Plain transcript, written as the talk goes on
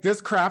This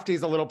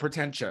crafty's a little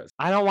pretentious.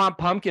 I don't want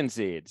pumpkin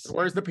seeds.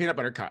 Where's the peanut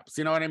butter cups?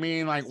 You know what I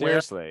mean? Like,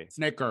 seriously, where's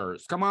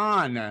Snickers? Come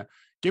on,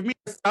 give me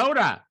a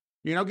soda.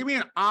 You know, give me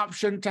an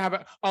option to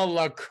have a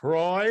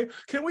LaCroix.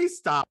 Can we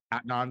stop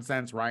that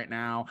nonsense right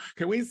now?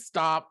 Can we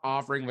stop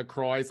offering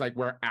LaCroix like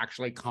we're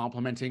actually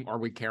complimenting or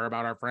we care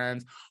about our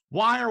friends?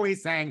 Why are we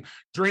saying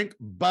drink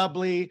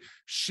bubbly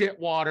shit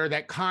water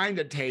that kind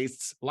of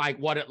tastes like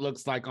what it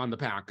looks like on the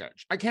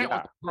package? I can't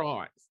with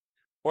LaCroix.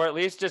 Or at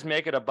least just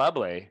make it a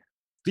bubbly.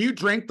 Do you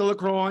drink the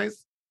LaCroix?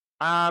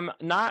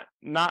 Not.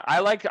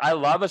 I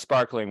love a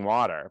sparkling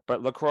water,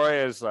 but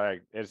LaCroix is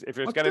like, if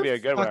it's going to be a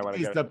good one, I want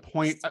to go. The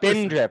point.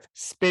 Spindrift.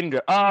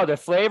 Oh, the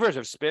flavors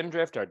of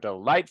Spindrift are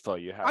delightful.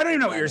 You have. I don't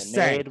even know what you're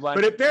saying,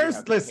 but if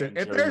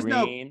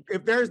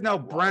there's no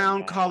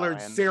brown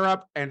colored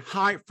syrup and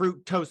high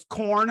fructose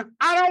corn,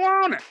 I don't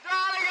want it. Darling,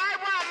 I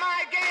want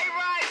my gay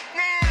right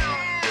now.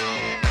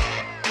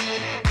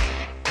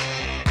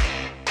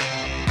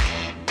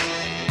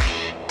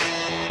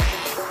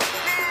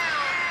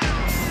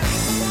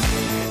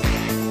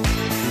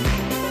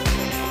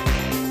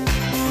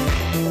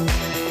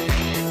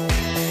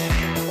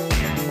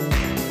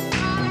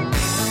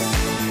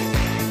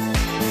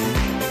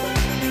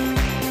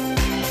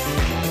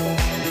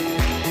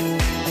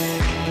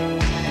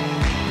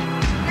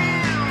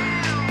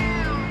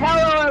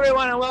 Hello,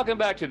 everyone, and welcome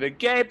back to the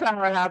Gay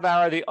Power Half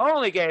Hour, the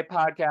only gay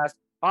podcast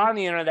on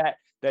the internet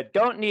that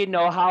don't need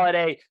no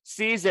holiday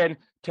season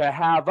to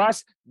have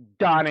us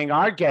donning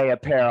our gay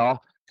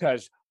apparel,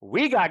 because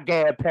we got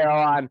gay apparel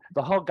on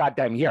the whole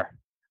goddamn year.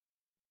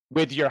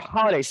 With your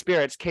holiday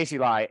spirits, Casey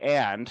Lai,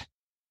 and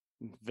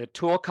the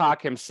tool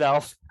cock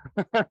himself.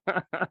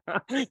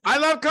 I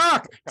love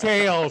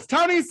cocktails.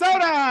 Tony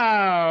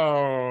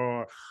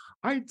Soto.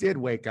 I did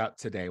wake up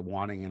today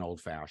wanting an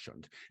old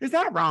fashioned. Is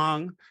that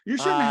wrong? You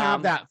shouldn't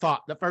have that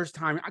thought the first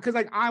time, because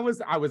like I was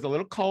a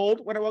little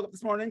cold when I woke up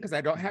this morning because I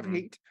don't have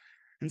heat,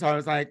 and so I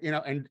was like, you know,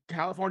 and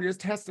California is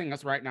testing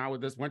us right now with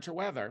this winter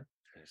weather.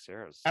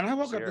 And I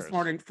woke up this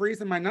morning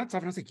freezing my nuts off,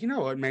 and I was like, you know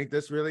what would make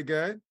this really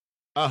good?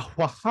 A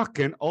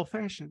Oaxacan old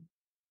fashioned.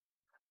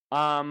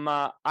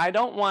 I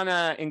don't want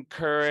to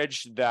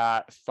encourage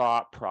that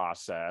thought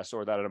process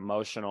or that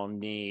emotional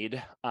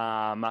need.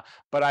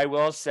 But I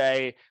will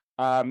say,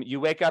 you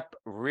wake up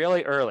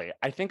really early.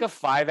 I think a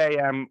 5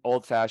 a.m.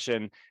 old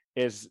fashioned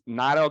is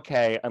not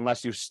okay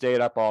unless you stayed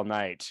up all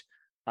night.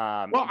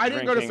 Well, I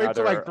didn't go to sleep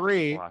till like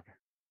 3.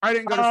 I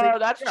didn't go to sleep. Oh,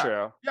 that's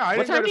true. Yeah.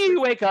 What time do you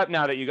wake up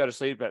now that you go to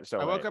sleep at?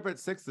 I woke up at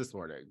 6 this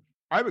morning.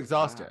 I'm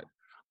exhausted. Wow.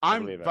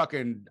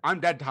 I'm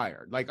dead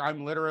tired. Like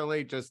I'm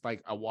literally just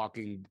like a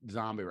walking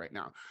zombie right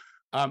now.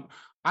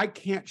 I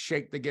can't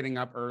shake the getting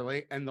up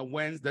early and the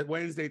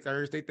Wednesday,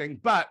 Thursday thing,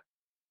 but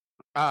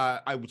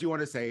I do want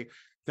to say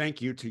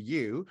thank you to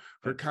you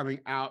for coming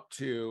out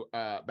to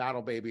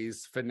Battle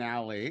Baby's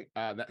finale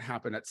that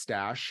happened at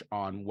Stash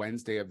on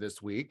Wednesday of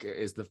this week. It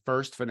is the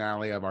first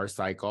finale of our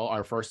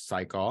first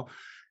cycle.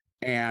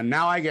 And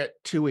now I get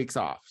 2 weeks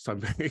off. So I'm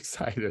very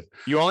excited.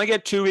 You only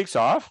get 2 weeks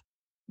off?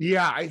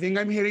 Yeah, I think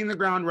I'm hitting the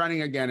ground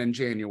running again in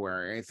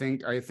January. I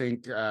think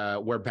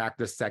we're back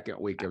the second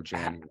week of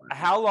January.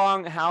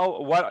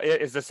 What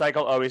is the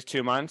cycle always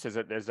 2 months? Is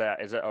it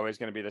always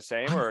going to be the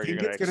same, or I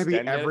think it's going to be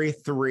every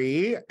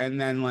 3,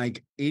 and then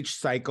like each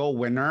cycle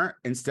winner,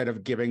 instead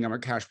of giving them a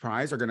cash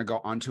prize, are going to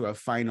go on to a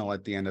final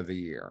at the end of the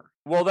year.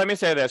 Well, let me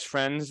say this,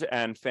 friends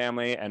and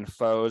family and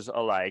foes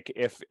alike,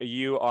 if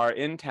you are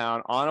in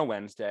town on a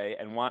Wednesday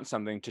and want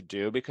something to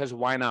do, because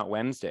why not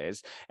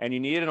Wednesdays, and you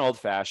need an old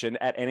fashioned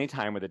at any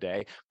time of the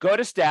day, go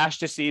to Stash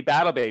to see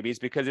Battle Babies,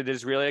 because it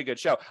is really a good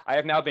show. I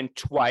have now been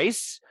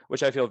twice,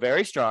 which I feel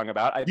very strong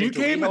about. You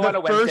came to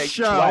the first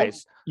show.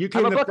 Twice. You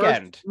came to the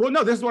bookend. Well,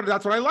 no, that's what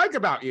I like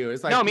about you.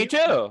 It's like, no, me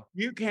too.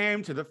 You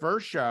came to the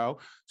first show,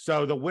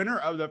 so the winner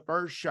of the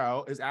first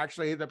show is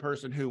actually the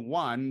person who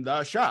won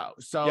the show.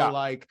 So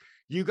like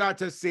you got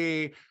to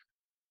see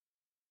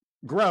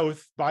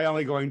growth by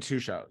only going 2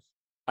 shows.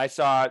 I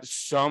saw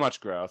so much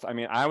growth. I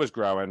mean, I was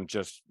growing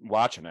just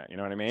watching it. You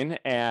know what I mean?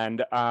 And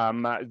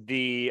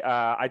the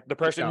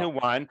person who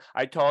won,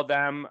 I told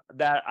them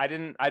that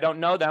I don't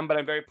know them, but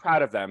I'm very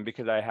proud of them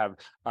because I have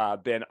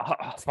been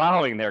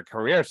following their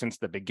career since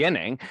the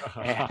beginning.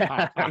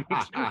 And,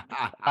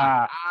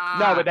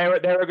 no, but they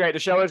were great. The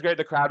show was great.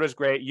 The crowd was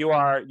great. You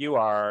are,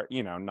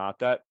 you know, not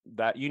that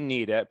you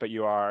need it, but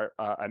you are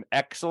an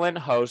excellent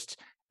host,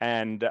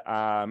 and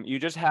you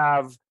just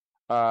have.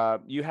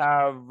 You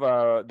have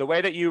the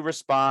way that you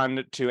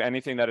respond to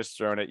anything that is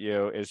thrown at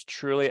you is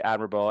truly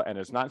admirable, and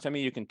it's not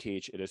something you can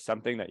teach. It is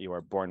something that you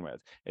are born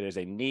with. It is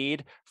a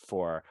need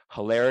for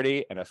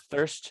hilarity and a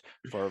thirst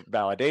for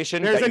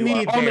validation. There's that a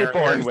need only there.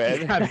 Born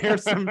with. Yeah,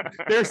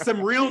 there's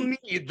some real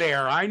need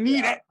there. I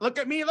need it. Look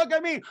at me.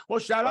 Well,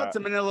 shout out to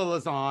Manila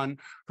Lazan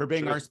for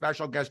being our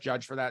special guest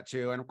judge for that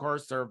too, and of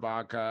course Serve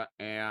Vodka,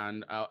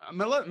 and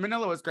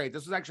Manila was great.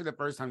 This was actually the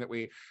first time that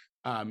we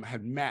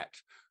had met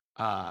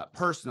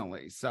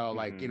personally, so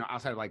like you know,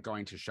 outside of like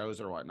going to shows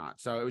or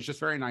whatnot. So it was just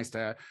very nice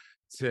to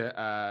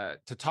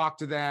talk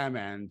to them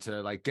and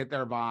to like get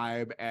their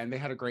vibe, and they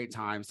had a great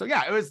time. So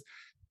yeah, it was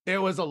It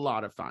was a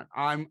lot of fun.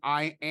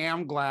 I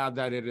am glad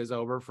that it is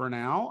over for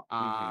now.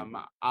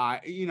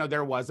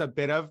 There was a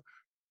bit of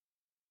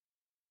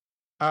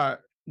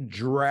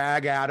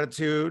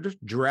dragitude,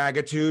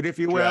 if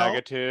you will.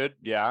 Dragitude,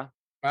 yeah.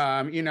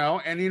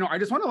 I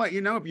just want to let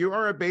you know, if you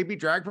are a baby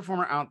drag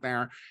performer out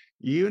there,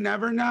 you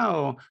never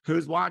know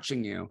who's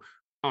watching you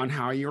on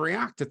how you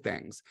react to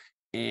things.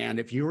 And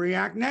if you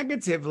react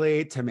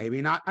negatively to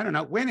maybe not, I don't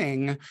know,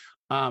 winning,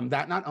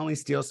 that not only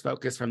steals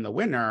focus from the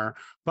winner,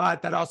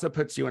 but that also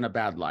puts you in a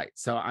bad light.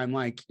 So I'm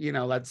like,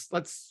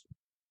 let's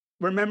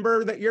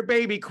remember that you're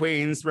baby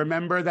queens.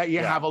 Remember that you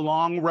have a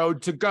long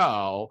road to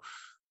go.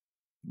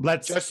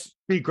 Let's just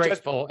be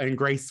grateful and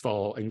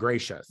graceful and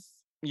gracious.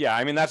 Yeah,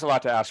 I mean, that's a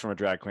lot to ask from a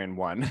drag queen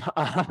one.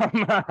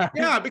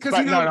 Yeah, because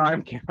no,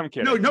 I'm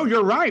kidding. No,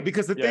 you're right.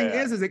 Because the thing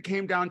is it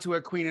came down to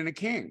a queen and a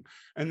king,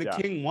 and the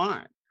king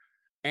won.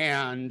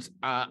 And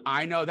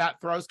I know that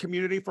throws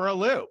community for a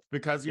loop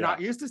because you're not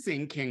used to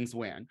seeing kings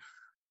win.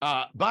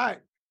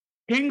 But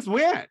kings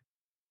win.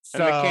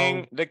 So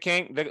and the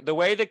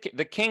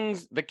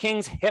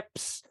king's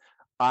hips,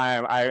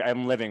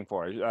 I'm living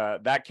for.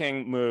 That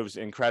king moves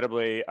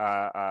incredibly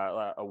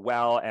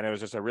well, and it was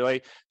just a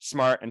really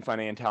smart and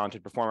funny and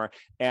talented performer.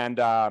 And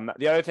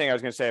the other thing I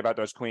was going to say about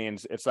those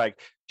queens, it's like,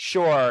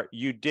 sure,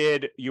 you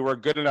were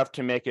good enough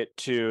to make it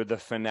to the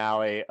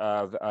finale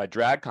of a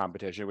drag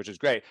competition, which is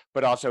great,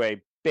 but also a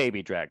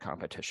baby drag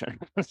competition.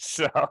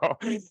 So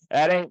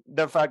that ain't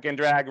the fucking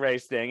drag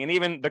race thing. And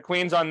even the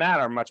queens on that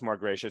are much more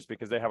gracious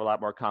because they have a lot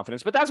more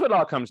confidence. But that's what it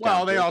all comes down to.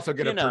 Well, they also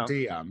get a per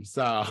diem.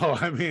 So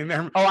I mean,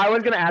 they're... I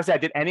was gonna ask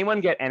that. Did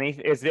anyone get any?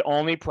 Is the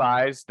only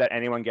prize that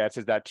anyone gets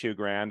is that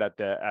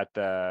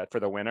 $2,000 for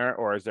the winner,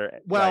 or is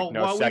there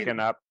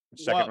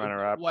second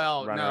runner up?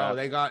 Well, no,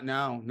 they got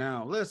no.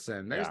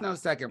 Listen, there's no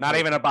second. Not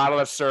even a bottle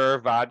of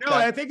Serve vodka. No,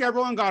 I think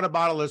everyone got a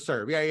bottle of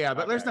Serve. Yeah,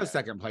 but there's no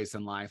second place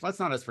in life. Let's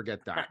not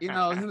forget that.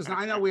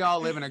 I know we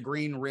all live in a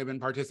green ribbon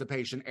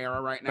participation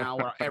era right now,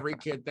 where every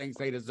kid thinks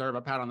they deserve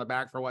a pat on the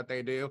back for what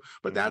they do,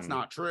 but that's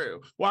not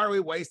true. Why are we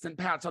wasting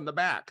pats on the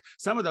back?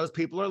 Some of those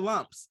people are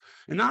lumps,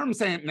 and now I'm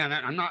saying,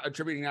 I'm not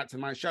attributing that to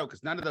my show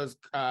because none of those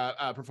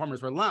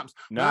performers were lumps.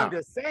 No, I'm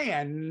just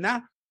saying.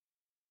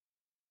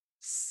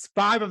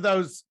 5 of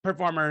those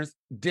performers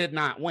did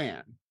not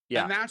win.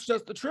 Yeah. And that's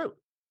just the truth.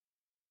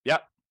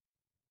 Yep.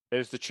 It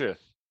is the truth.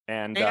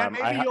 And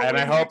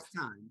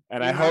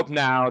I hope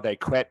now they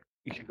quit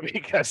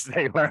because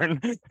they learn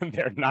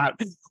they're not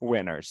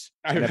winners.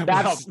 And if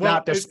that's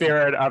not the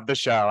spirit of the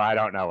show, I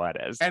don't know what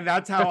is. And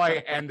that's how I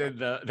ended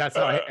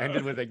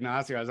with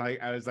Ignacio. I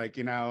was like,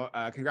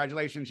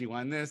 congratulations, you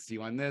won this,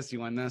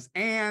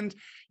 and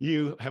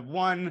you have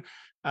won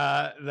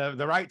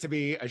the right to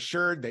be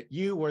assured that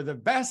you were the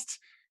best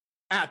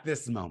at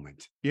this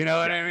moment. You know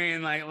what I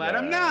mean? Like, let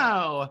them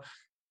know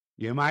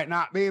you might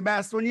not be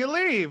best when you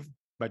leave,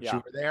 but you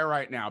were there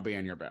right now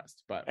being your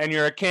best. And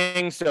you're a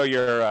king, so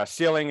your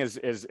ceiling is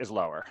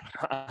lower.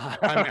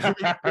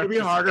 It'll be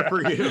harder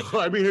for you.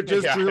 I mean, it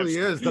just really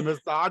is. The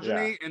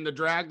misogyny in the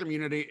drag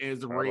community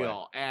is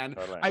real, and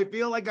I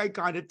feel like I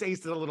kind of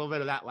tasted a little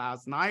bit of that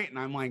last night, and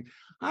I'm like,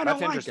 I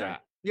don't like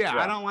that.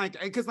 I don't like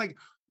it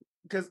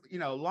because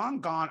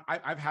long gone.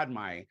 I've had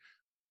my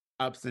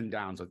ups and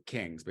downs with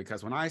kings,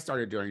 because when I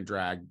started doing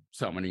drag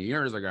so many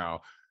years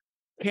ago,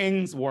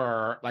 kings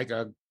were like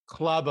a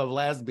club of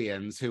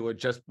lesbians who would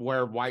just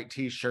wear white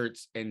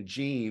t-shirts and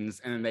jeans,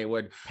 and they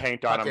would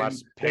paint on a little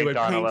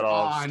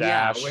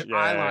stash with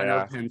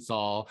eyeliner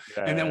pencil,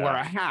 and then wear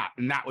a hat,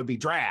 and that would be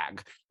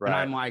drag. And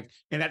I'm like,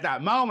 and at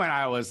that moment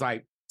I was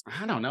like,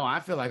 I don't know, I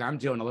feel like I'm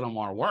doing a little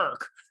more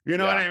work, you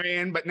know what I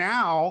mean? But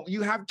now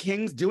you have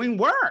kings doing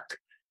work,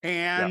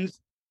 and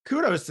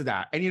kudos to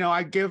that. And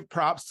I give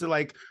props to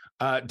like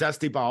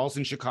Dusty Balls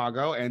in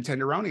Chicago and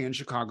Tenderoni in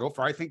Chicago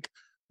for, I think,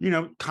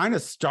 kind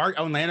of start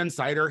on Land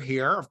Insider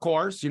here, of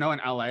course, in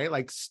LA,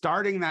 like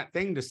starting that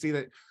thing to see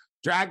that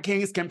drag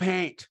kings can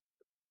paint.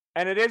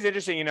 And it is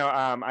interesting,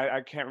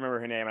 I can't remember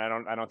her name. I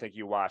don't think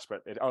you watched,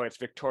 but it's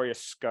Victoria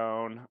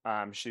Scone.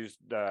 She's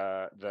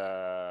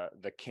the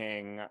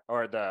king,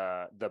 or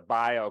the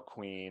bio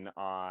queen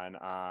on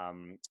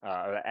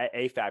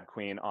AFAB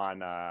queen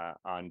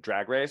on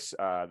Drag Race,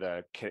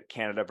 the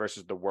Canada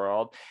versus the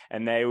world,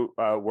 and they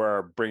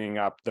were bringing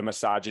up the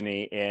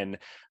misogyny in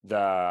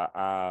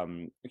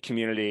the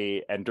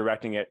community and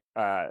directing it.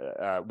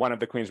 One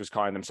of the queens was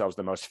calling themselves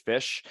the most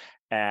fish.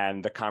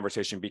 And the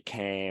conversation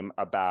became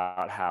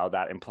about how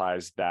that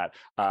implies that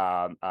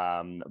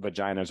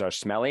vaginas are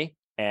smelly,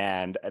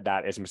 and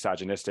that is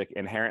misogynistic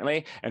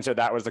inherently. And so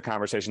that was the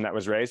conversation that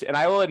was raised. And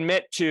I will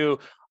admit to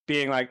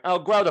being like, oh,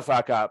 grow the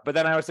fuck up. But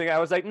then I was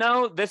like,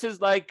 no, this is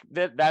like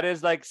that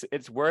is like,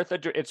 it's worth a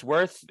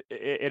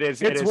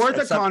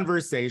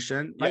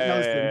conversation. Like,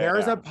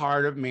 there's a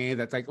part of me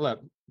that's like, look,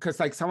 because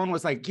like someone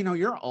was like,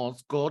 you're old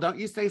school, don't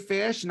you say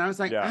fish? And I was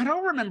like, I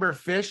don't remember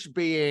fish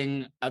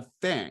being a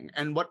thing.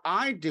 And what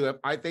I do, if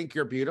I think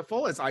you're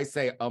beautiful, is I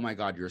say, oh my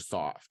God, you're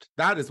soft.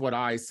 That is what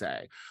I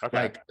say.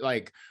 Okay.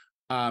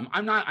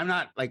 I'm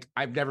not like,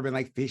 I've never been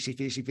like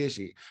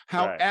fishy.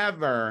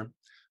 However,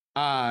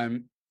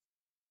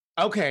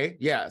 Okay,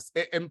 yes.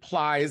 It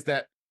implies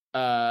that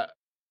I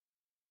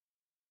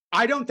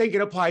don't think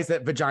it applies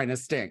that vagina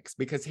stinks,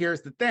 because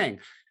here's the thing.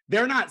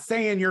 They're not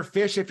saying you're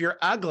fish if you're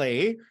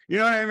ugly. You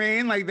know what I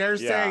mean? Like they're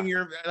saying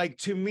you're like,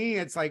 to me,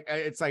 it's like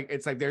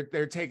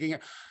they're taking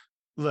it.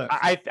 Look,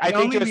 I it think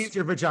only means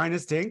your vagina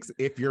stinks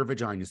if your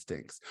vagina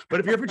stinks.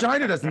 But if your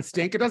vagina doesn't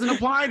stink, it doesn't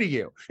apply to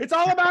you. It's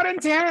all about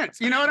intent.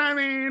 You know what I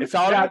mean? It's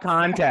all about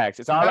context.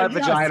 It's all about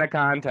vagina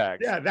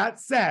context. Yeah, that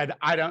said,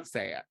 I don't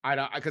say it. I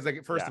don't, because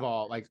like, first of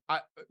all, like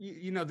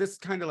this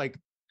kind of like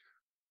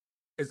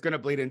is going to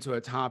bleed into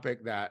a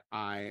topic that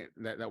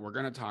that we're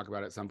going to talk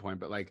about at some point.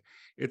 But like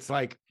it's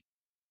that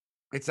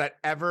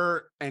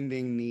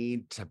ever-ending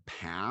need to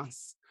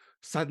pass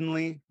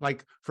suddenly.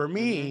 Like for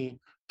me,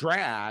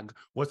 drag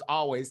was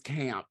always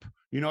camp.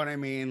 You know what I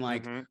mean?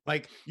 Like,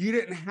 like you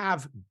didn't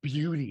have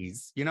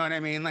beauties. You know what I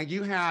mean? Like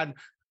you had,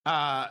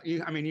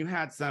 you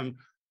had some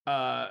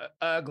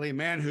ugly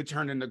men who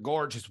turned into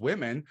gorgeous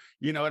women.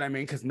 You know what I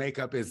mean? Because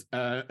makeup is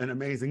an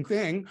amazing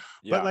thing.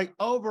 Yeah. But like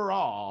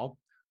overall,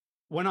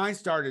 when I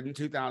started in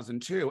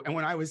 2002, and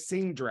when I was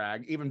seeing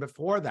drag, even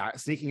before that,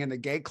 sneaking into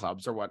gay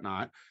clubs or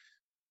whatnot,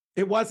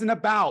 it wasn't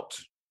about,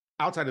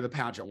 outside of the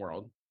pageant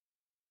world,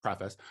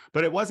 preface,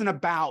 but it wasn't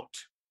about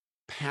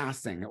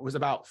passing. It was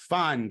about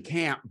fun,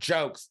 camp,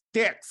 jokes,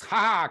 dicks,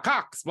 ha,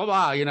 cocks, blah,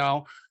 blah, you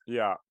know?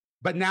 Yeah.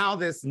 But now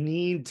this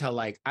need to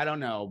like, I don't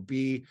know,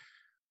 be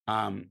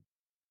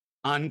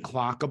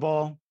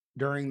unclockable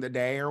during the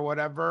day or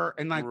whatever.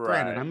 And like,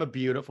 granted, I'm a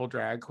beautiful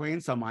drag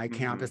queen, so my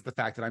camp is the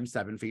fact that I'm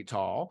 7 feet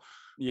tall.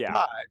 Yeah.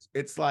 But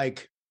it's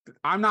like,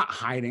 I'm not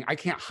hiding. I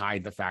can't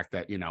hide the fact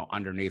that, you know,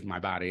 underneath my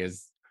body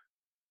is,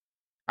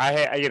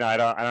 I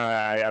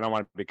don't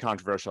want to be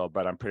controversial,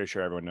 but I'm pretty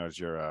sure everyone knows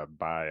you're a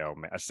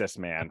cis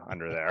man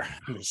under there.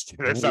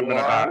 There's something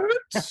about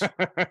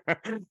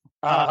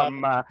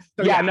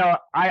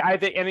I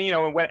think, and you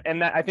know,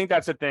 I think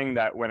that's the thing,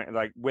 that when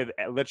like with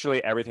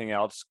literally everything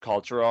else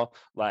cultural,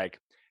 like,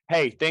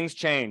 hey, things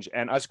change,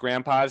 and us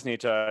grandpas need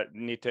to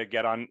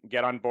get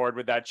on board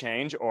with that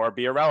change, or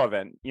be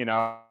irrelevant, you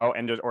know,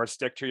 and just, or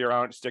stick to your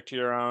own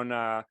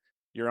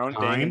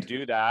thing and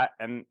do that.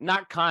 And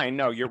not kind,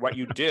 no, you're what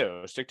you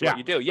do. Stick to what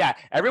you do. Yeah,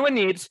 everyone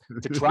needs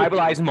to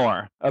tribalize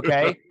more,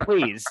 okay?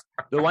 Please.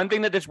 The one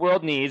thing that this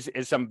world needs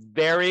is some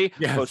very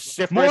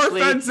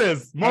vociferously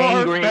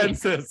more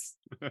fences,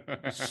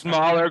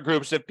 smaller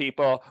groups of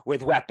people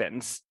with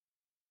weapons.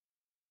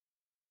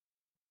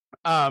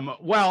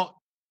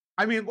 Well,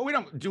 I mean,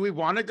 do we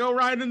want to go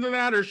right into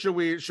that, or should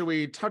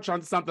we touch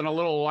on something a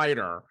little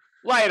lighter?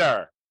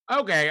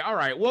 Okay, all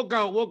right. We'll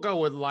go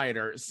with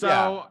lighter.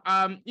 So,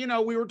 you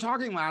know, we were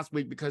talking last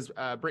week because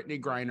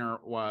Brittney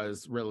Griner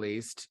was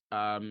released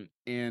in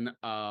a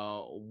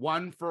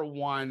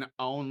 1-for-1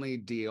 only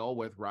deal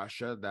with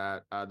Russia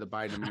that the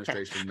Biden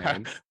administration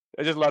made.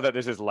 I just love that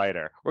this is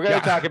lighter. We're going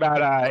to talk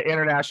about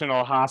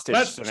international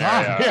hostage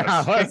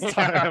scenarios. Let's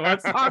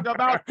talk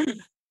about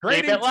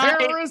creating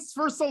terrorists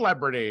for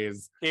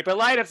celebrities. Keep it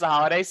light. It's the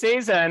holiday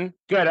season.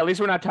 Good. At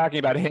least we're not talking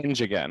about Hinge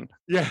again.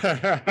 Yeah.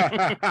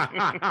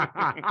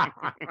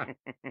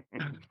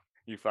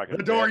 You fucking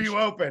the door bitch. You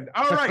opened.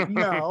 All right.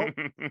 No.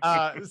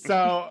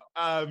 So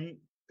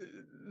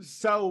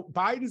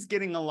Biden's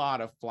getting a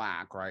lot of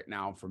flack right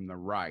now from the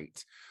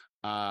right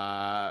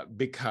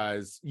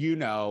because, you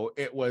know,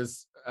 it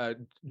was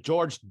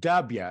George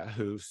W.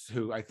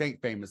 who I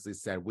think famously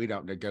said, we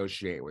don't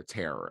negotiate with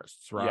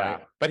terrorists, right? Yeah,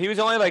 but he was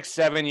only like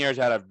 7 years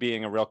out of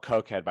being a real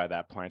cokehead by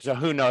that point, so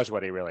who knows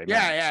what he really meant.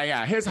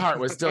 Yeah. His heart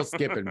was still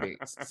skipping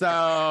beats.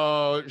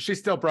 So she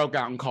still broke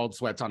out in cold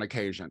sweats on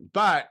occasion.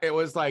 But it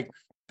was like,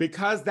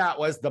 because that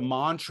was the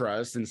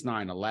mantra since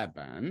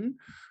 9/11,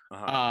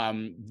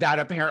 that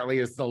apparently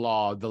is the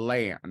law of the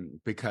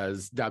land,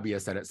 because W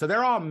said it. So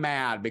they're all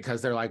mad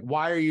because they're like,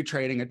 why are you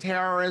trading a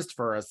terrorist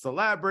for a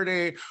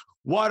celebrity?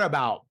 What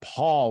about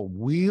Paul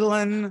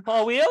Whelan?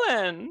 What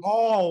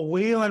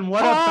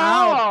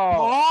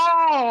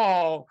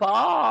about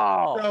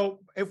Paul? So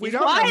if we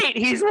don't white,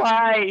 he's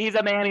white. He's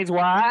a man. He's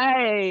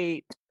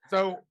white.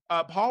 So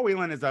Paul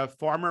Whelan is a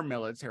former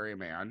military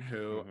man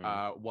who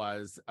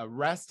was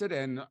arrested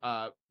in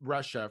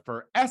Russia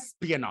for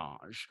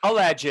espionage.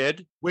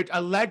 Alleged.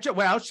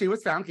 Well, she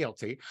was found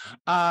guilty.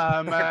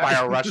 By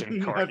a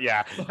Russian court,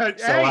 yeah.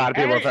 But, so a lot of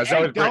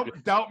people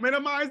don't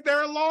minimize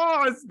their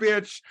laws,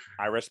 bitch.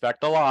 I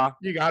respect the law.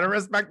 You got to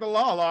respect the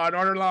law. Law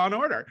and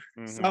order.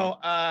 So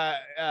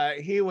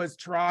he was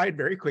tried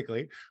very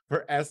quickly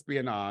for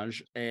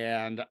espionage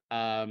and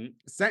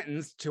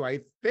sentenced to, I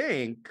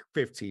think,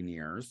 15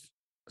 years.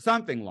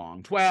 Something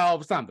long,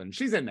 12, something.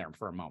 She's in there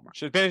for a moment.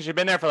 She's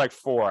been there for like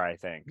 4, I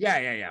think.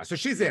 Yeah. So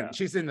she's in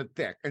the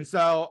thick. And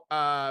so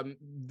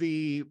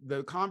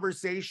the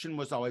conversation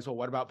was always, well,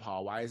 what about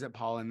Paul? Why is it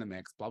Paul in the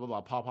mix? Blah, blah,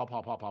 blah.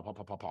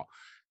 Paul.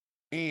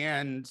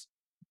 And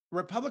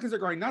Republicans are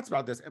going nuts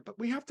about this. But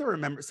we have to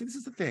remember, see, this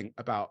is the thing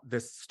about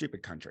this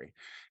stupid country,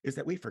 is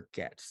that we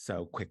forget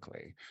so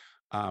quickly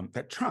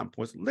that Trump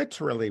was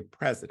literally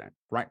president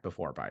right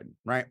before Biden,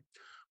 right?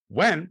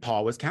 When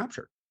Paul was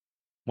captured.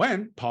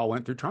 When Paul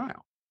went through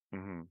trial.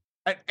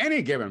 at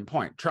any given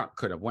point, Trump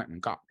could have went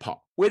and got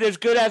Paul. With his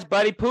good ass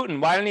buddy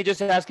Putin. Why didn't he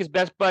just ask his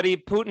best buddy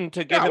Putin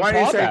to give him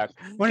Paul back?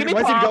 Why did he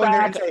go in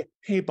there and say,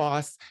 hey,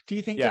 boss, do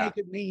you think that I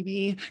could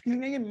maybe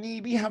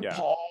have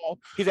Paul?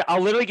 He said,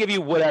 I'll literally give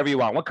you whatever you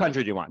want. What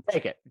country do you want?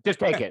 Take it. Just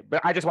take it.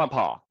 But I just want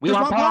Paul. We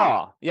want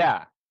Paul.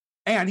 Yeah.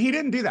 And he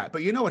didn't do that.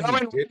 But you know what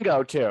he did?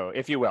 Go to,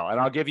 if you will. And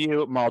I'll give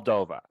you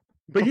Moldova.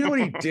 But you know what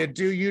he did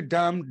do, you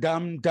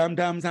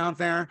dumb-dumbs out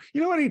there?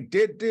 You know what he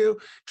did do?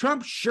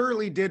 Trump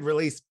surely did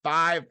release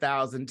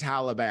 5,000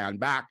 Taliban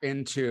back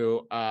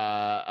into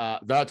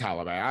the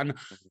Taliban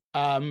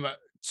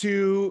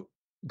to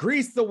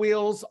grease the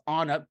wheels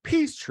on a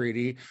peace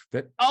treaty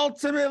that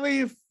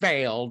ultimately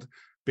failed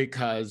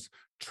because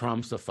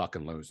Trump's a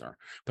fucking loser.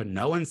 But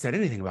no one said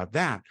anything about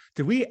that.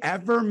 Did we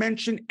ever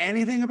mention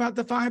anything about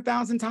the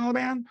 5,000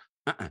 Taliban?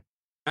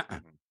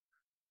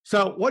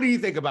 So what do you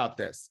think about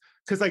this?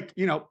 Because,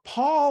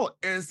 Paul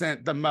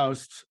isn't the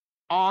most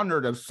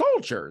honored of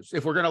soldiers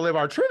if we're going to live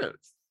our truth.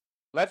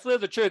 Let's live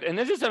the truth. And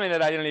this is something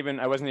that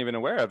I wasn't even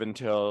aware of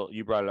until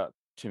you brought it up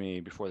to me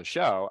before the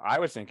show. I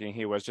was thinking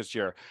he was just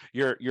your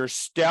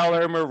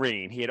stellar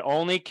Marine. He had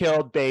only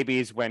killed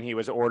babies when he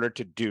was ordered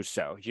to do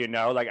so.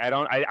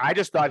 I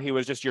just thought he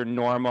was just your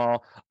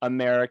normal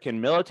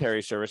American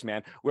military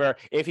serviceman, where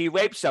if he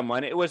raped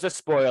someone, it was a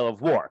spoil of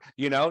war,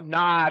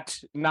 not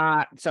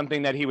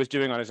something that he was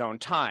doing on his own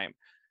time.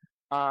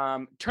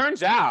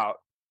 Turns out,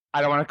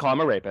 I don't want to call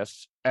him a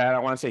rapist, and I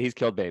don't want to say he's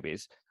killed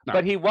babies,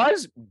 but he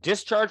was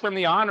discharged from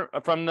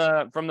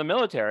the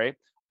military.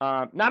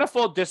 Not a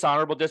full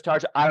dishonorable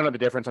discharge. I don't know the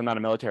difference. I'm not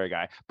a military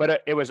guy,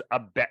 but it was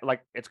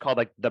it's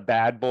called the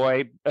bad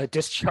boy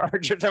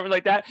discharge or something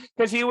like that,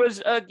 because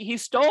he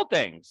stole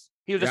things.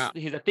 He's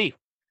a thief.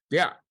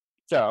 Yeah.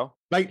 So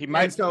he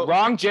might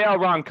wrong jail,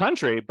 wrong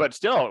country, but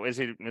still, is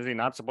he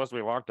not supposed to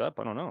be locked up?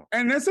 I don't know.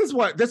 And this is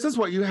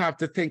what you have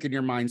to think in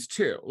your minds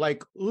too.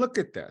 Look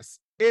at this.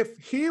 If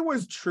he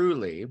was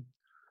truly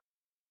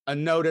a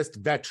noticed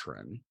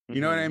veteran,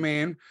 you know what I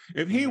mean?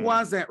 If he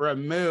wasn't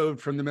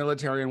removed from the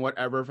military in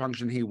whatever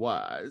function he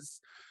was,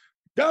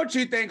 don't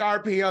you think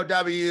our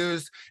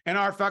POWs and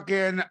our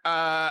fucking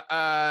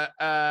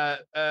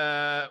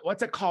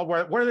what's it called?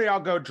 Where do they all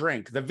go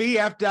drink? The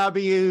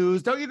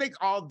VFWs. Don't you think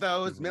all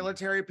those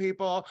military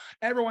people,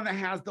 everyone that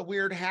has the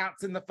weird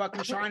hats and the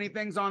fucking shiny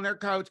things on their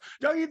coats,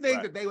 don't you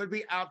think that they would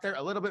be out there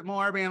a little bit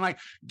more being like,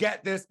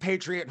 get this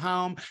patriot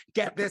home,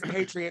 get this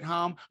patriot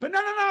home? But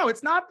no,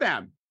 it's not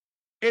them.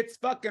 It's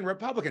fucking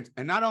Republicans.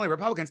 And not only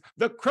Republicans,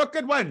 the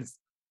crooked ones.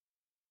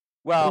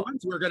 Well, the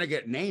ones who are going to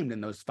get named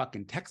in those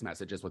fucking text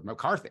messages with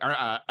McCarthy,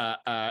 or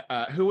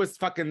who was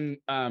fucking,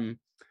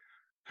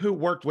 who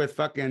worked with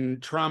fucking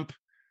Trump,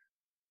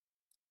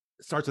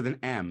 starts with an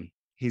M.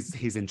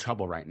 He's in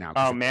trouble right now.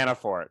 Oh,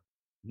 Manafort.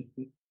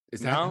 Is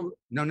that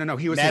no?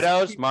 He was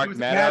Meadows, Mark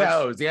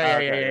Meadows.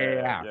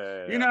 Yeah.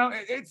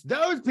 It's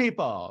those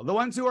people, the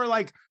ones who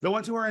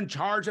are in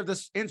charge of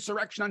this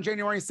insurrection on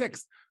January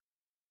 6th.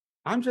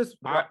 I'm just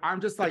like,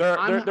 I'm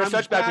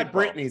such glad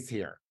Brittney's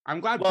here. I'm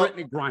glad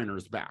Brittney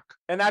Griner's back.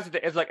 And that's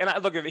it's like,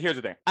 here's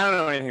the thing. I don't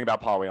know anything about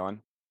Paul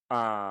Whelan.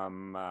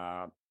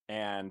 The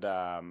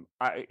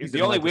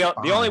only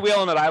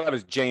Whelan that I love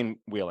is Jane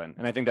Whelan,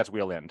 and I think that's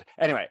Wheeland.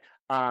 Anyway,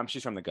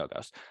 she's from the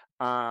Go-Go's.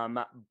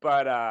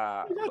 But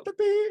I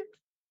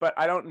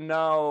don't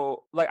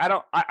know.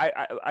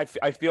 I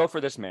feel for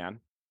this man.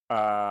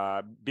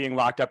 Being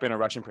locked up in a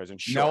Russian prison.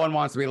 Sure. No one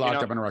wants to be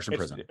locked up in a Russian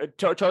prison.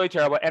 Totally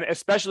terrible, and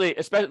especially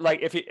like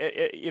if he,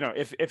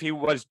 if he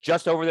was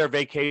just over there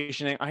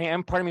vacationing.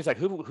 Part of me is like,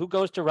 who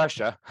goes to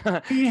Russia?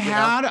 He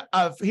had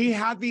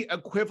the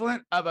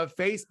equivalent of a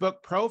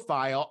Facebook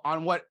profile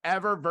on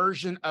whatever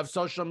version of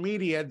social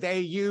media they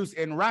use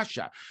in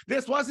Russia.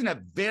 This wasn't a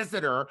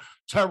visitor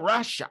to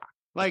Russia.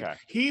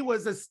 He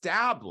was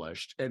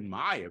established, in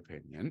my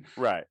opinion.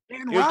 Right.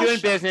 He was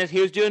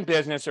doing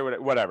business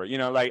or whatever,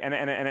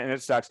 and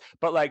it sucks.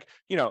 But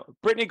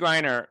Brittney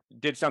Griner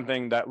did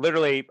something that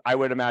literally I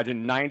would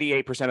imagine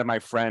 98% of my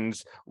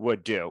friends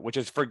would do, which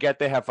is forget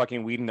they have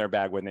fucking weed in their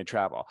bag when they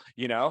travel,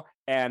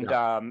 and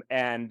also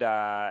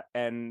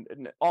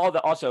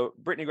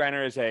Brittney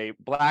Griner is a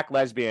Black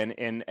lesbian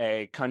in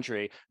a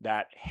country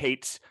that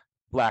hates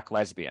Black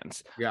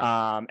lesbians.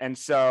 And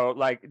so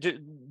it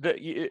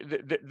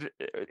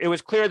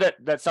was clear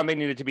that something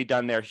needed to be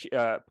done there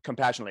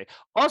compassionately.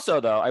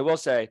 Also, though, I will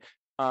say,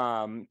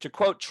 to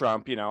quote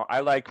Trump,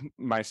 I like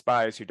my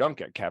spies who don't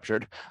get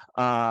captured.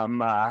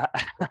 And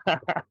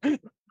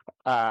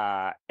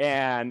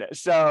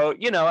so,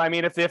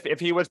 if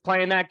he was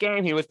playing that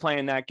game, he was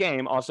playing that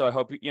game. Also, I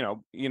hope,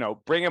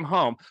 bring him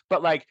home.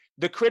 But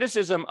the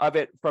criticism of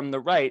it from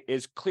the right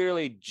is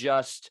clearly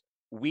just,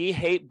 we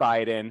hate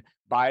Biden.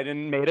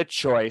 Biden made a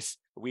choice.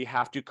 We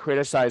have to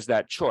criticize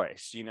that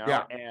choice,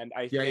 And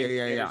I think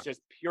it's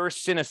just pure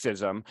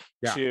cynicism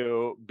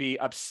to be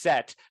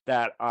upset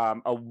that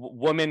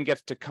woman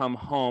gets to come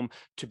home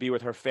to be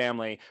with her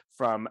family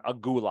from a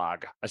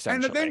gulag,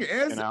 essentially. And the thing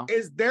is,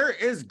 is there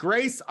is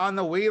grace on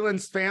the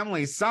Whelan's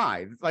family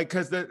side, like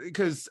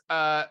because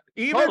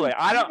even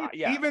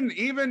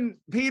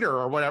Peter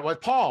or whatever,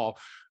 Paul,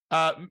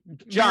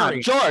 John,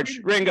 Mary, George,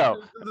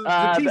 Ringo,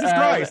 Jesus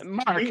Christ,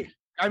 Mark.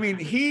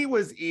 He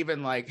was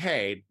even like,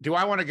 hey, do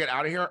I want to get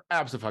out of here?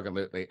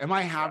 Absolutely. Am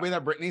I happy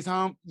that Brittney's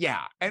home?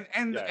 Yeah.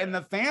 And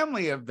the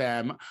family of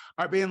them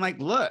are being like,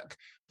 look,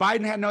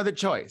 Biden had no other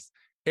choice.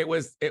 It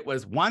was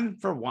 1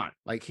 for 1.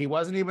 Like, he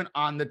wasn't even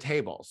on the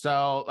table.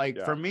 So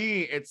for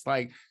me, it's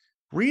like,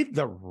 read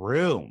the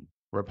room,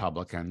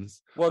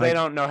 Republicans. Well, they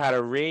don't know how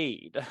to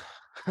read.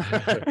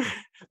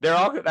 They're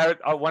all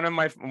one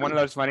of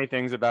those funny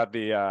things about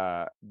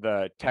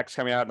the text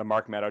coming out, the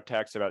Mark Meadow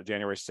text about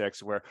January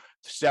 6th, where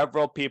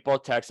several people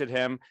texted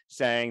him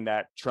saying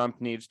that Trump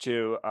needs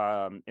to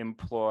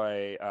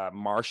employ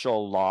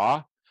martial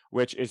law,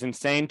 which is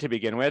insane to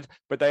begin with,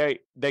 but they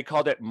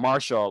called it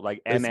Marshall,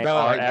 like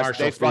M-A-R-S.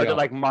 They spelled it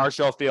like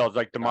Marshall Fields,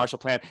 like the Marshall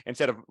Plan,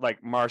 instead of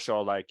like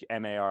Marshall, like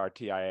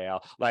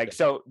M-A-R-T-I-A-L. Like,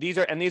 so these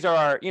are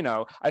our,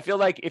 I feel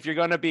like if you're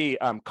going to be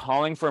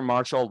calling for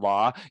martial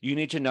law, you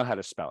need to know how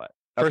to spell it.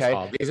 Okay? First of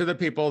all, these are the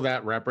people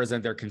that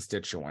represent their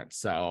constituents.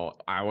 So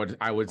I would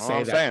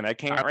say that they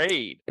can't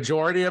read.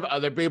 Majority of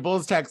other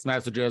people's text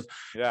messages,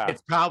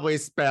 it's probably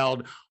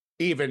spelled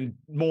even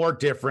more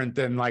different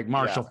than like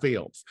Marshall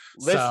Fields.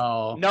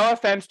 So no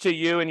offense to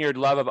you and your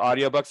love of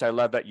audiobooks. I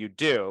love that you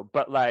do,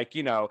 but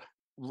listening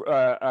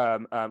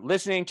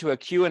to a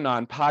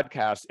QAnon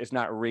podcast is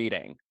not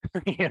reading,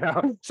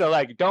 so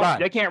like,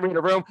 they can't read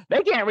a room.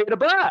 They can't read a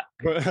book.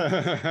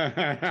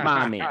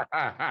 Mommy.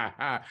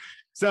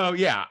 So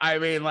yeah, I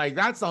mean, like,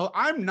 that's the whole,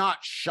 I'm not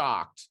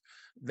shocked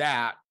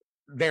that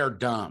they're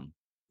dumb.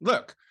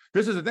 Look,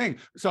 this is the thing.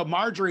 So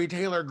Marjorie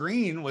Taylor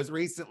Greene was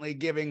recently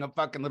giving a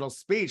fucking little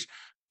speech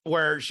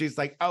where she's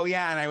like, oh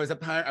yeah, and I was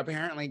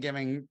apparently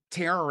giving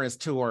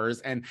terrorist tours,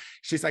 and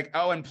she's like,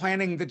 oh, and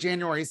planning the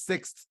January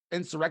 6th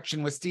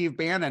insurrection with Steve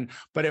Bannon.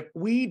 But if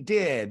we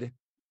did,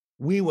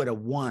 we would have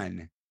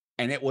won,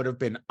 and it would have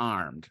been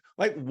armed.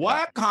 Like,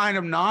 what kind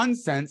of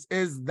nonsense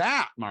is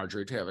that,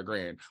 Marjorie Taylor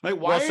Greene? Like,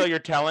 why? Well, so you're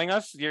telling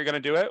us you're going to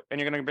do it, and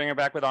you're going to bring it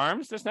back with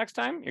arms this next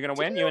time? You're going to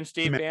win, you and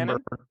Steve Bannon?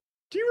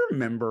 Do you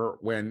remember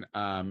when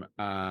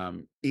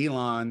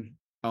Ilhan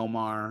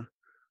Omar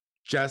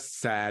just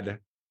said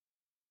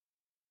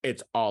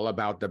it's all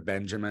about the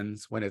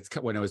Benjamins when it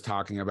was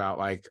talking about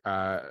like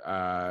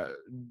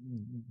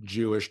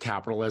Jewish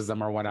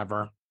capitalism or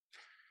whatever?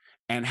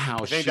 And how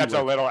I think that's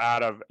a little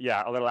out of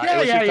Yeah.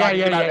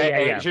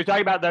 She was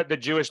talking about the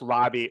Jewish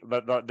lobby,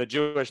 the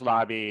Jewish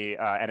lobby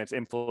and its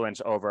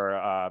influence over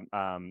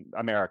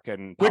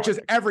American politics. Which is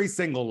every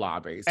single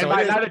lobby. So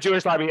and not the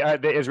Jewish lobby,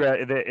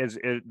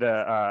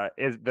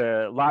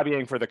 the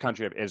lobbying for the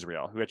country of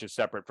Israel, which is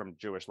separate from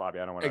Jewish lobby.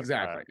 I don't want to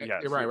exactly.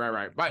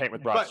 Right. Paint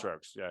with broad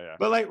strokes. Yeah.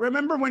 But like,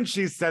 remember when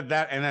she said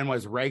that and then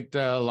was raked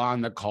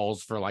along the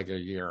coals for like a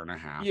year and a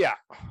half? Yeah.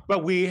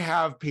 But we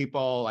have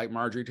people like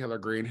Marjorie Taylor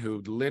Greene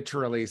who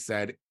literally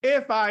said,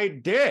 if I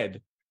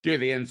did do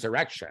the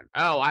insurrection,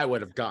 I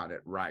would have got it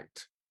right.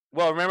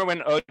 Well, remember when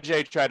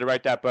OJ tried to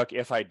write that book,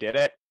 If I Did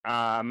It?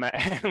 And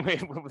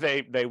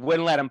they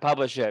wouldn't let him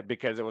publish it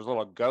because it was a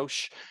little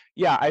gauche.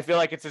 Yeah, I feel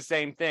like it's the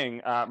same thing,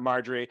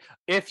 Marjorie.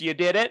 If you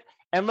did it,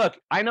 and look,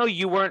 I know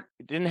you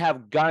didn't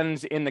have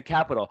guns in the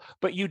Capitol,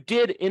 but you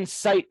did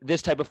incite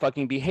this type of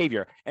fucking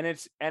behavior. And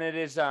it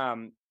is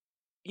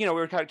we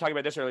were talking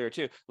about this earlier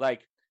too,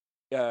 like,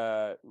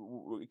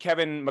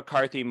 Kevin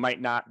McCarthy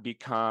might not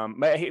become,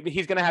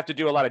 he's going to have to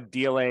do a lot of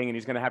dealing, and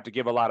he's going to have to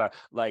give a lot of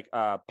like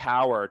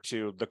power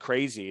to the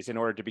crazies in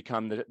order to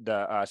become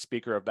the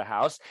Speaker of the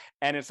House.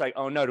 And it's like,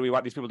 oh no, do we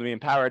want these people to be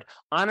empowered?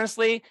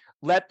 Honestly,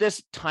 let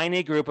this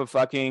tiny group of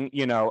fucking,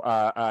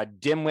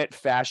 dimwit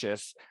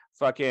fascists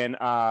fucking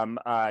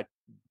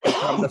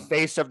become the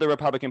face of the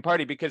Republican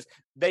Party, because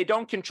they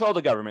don't control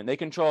the government. They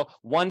control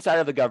one side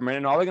of the government,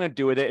 and all they're going to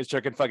do with it is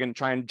fucking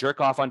try and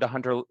jerk off onto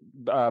Hunter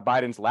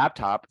Biden's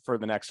laptop for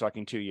the next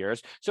fucking 2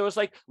 years. So it's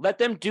like, let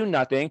them do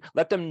nothing,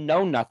 let them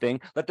know nothing,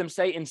 let them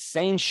say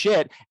insane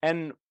shit,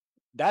 and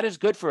that is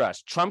good for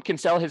us. Trump can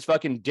sell his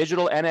fucking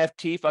digital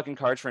NFT fucking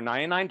cards for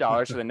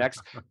 $99 for the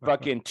next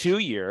fucking 2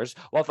 years,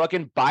 while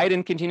fucking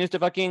Biden continues to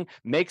fucking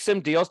make some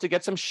deals to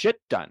get some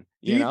shit done.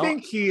 Do you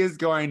think he is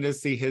going to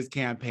see his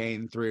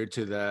campaign through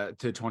to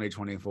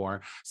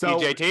 2024? So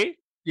DJT?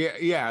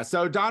 Yeah.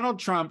 So Donald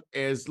Trump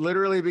is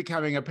literally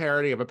becoming a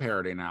parody of a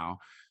parody now.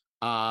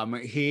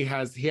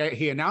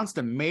 He announced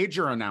a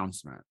major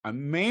announcement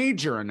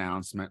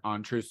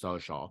on Truth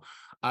Social.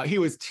 He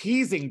was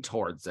teasing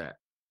towards it,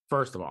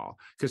 first of all,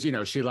 because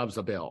she loves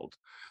a build.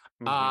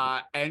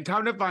 And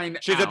come to find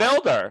she's a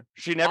builder.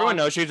 Everyone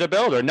knows she's a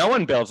builder. No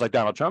one builds like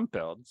Donald Trump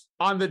builds.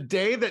 On the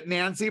day that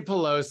Nancy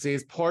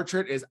Pelosi's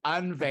portrait is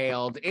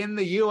unveiled in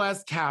the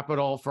U.S.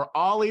 Capitol for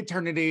all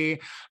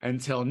eternity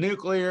until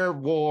nuclear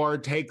war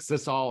takes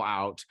us all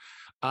out,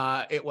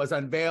 It was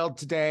unveiled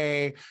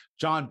today.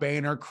 John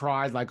Boehner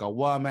cried like a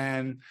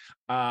woman.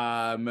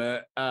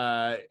 And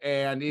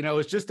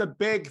it's just a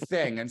big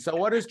thing. And so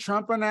what does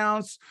Trump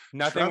announce?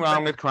 Nothing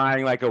wrong with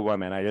crying like a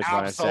woman. I just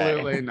want to say.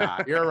 Absolutely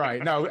not. You're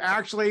right. No,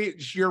 actually,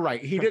 you're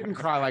right. He didn't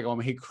cry like a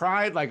woman. He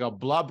cried like a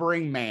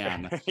blubbering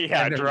man.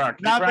 Yeah, drunk.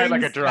 He Nothing cried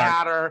like a drunk.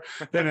 sadder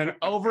than an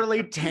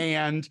overly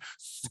tanned,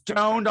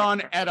 stoned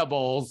on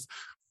edibles,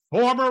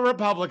 former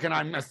Republican,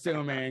 I'm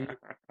assuming,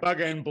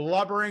 fucking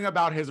blubbering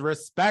about his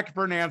respect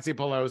for Nancy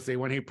Pelosi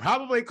when he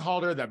probably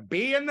called her the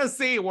B and the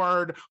C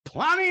word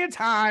plenty of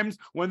times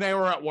when they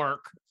were at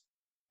work.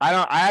 I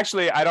don't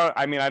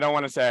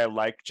want to say I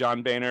like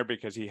John Boehner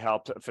because he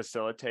helped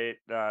facilitate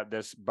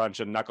this bunch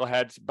of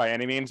knuckleheads by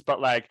any means,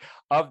 but like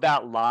of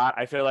that lot,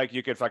 I feel like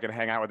you could fucking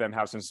hang out with them,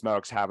 have some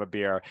smokes, have a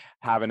beer,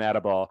 have an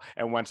edible,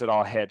 and once it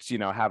all hits,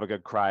 have a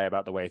good cry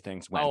about the way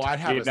things went. Oh, I'd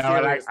have a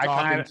serious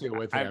talking to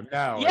with him.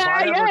 No,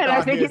 yeah, and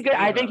I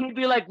think he'd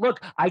be like, look,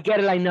 I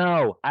get it, I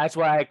know. That's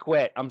why I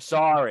quit. I'm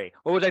sorry.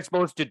 What was I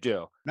supposed to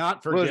do?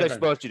 Not forgiven. What was I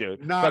supposed to do?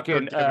 Not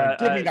fucking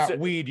give me that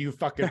weed, you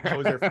fucking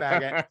poser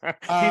faggot.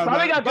 He's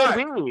probably got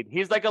good weed.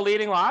 He's like a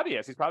leading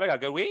lobbyist. He's probably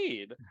got good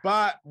weed.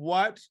 But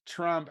what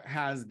Trump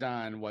has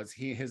done was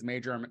his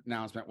major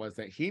announcement was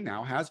that he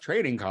now has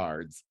trading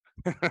cards.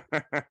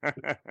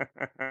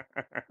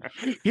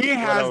 He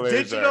has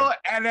digital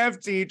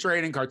NFT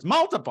trading cards,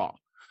 multiple,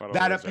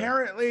 that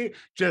apparently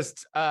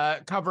just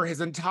cover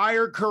his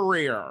entire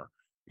career.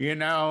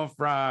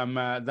 From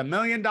the $1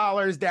 million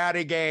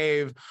daddy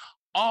gave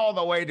all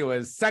the way to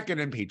his second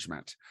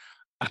impeachment.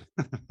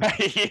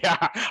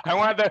 Yeah, I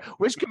want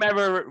which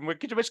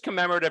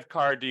commemorative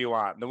card do you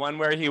want? The one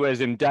where he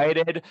was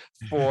indicted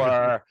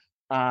for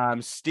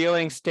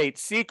stealing state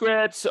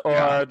secrets,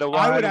 or the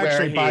one I would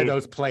actually buy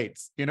those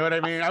plates. You know what I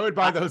mean? I would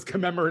buy those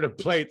commemorative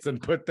plates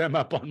and put them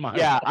up on my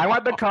wall. I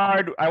want the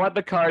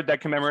card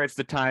that commemorates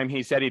the time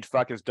he said he'd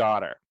fuck his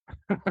daughter.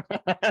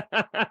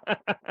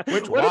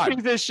 What a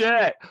piece of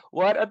shit.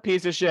 What a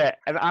piece of shit.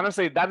 And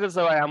honestly, that is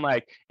the way I'm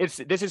like, this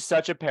is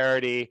such a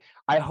parody.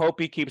 I hope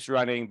he keeps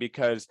running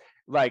because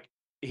like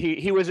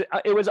it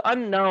was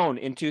unknown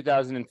in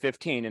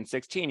 2015 and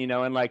 16,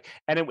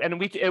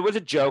 it was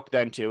a joke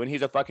then too, and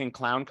he's a fucking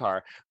clown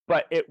car,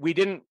 but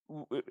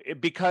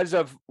because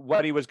of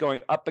what he was going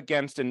up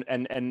against and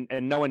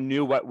no one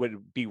knew what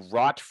would be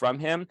wrought from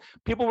him,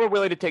 people were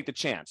willing to take the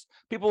chance.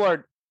 People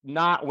are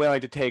not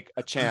willing to take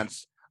a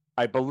chance.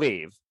 I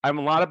believe. A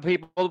lot of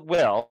people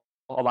will.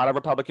 A lot of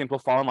Republicans will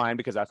fall in line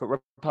because that's what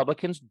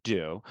Republicans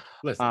do.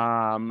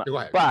 Listen, go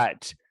ahead.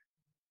 But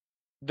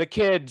the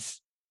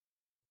kids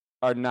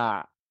are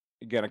not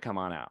gonna come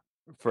on out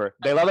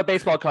they love a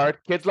baseball card.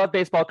 Kids love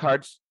baseball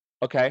cards,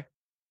 okay?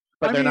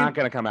 But they're not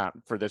gonna come out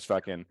for this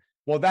fucking.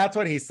 Well, that's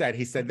what he said.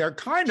 He said they're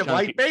kind of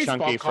like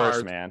baseball cards,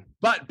 first, man,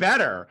 but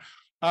better.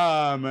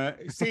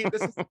 See,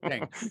 this is the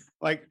thing.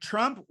 Like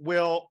Trump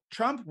will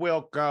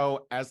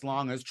go as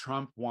long as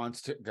Trump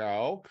wants to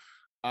go,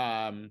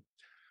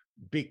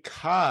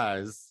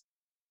 because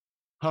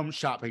home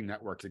shopping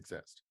networks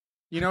exist.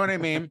 You know what I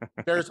mean?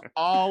 There's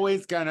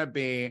always gonna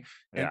be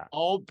an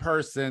old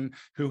person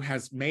who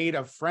has made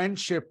a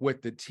friendship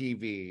with the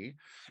TV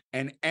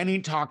and any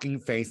talking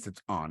face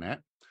that's on it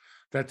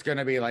that's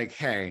gonna be like,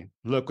 hey,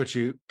 look what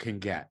you can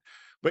get.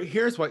 But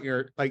here's what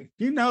you're like,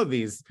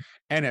 these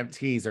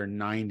NFTs are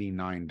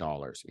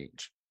 $99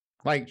 each.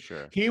 Like,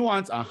 sure. He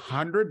wants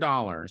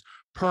 $100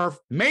 per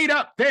made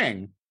up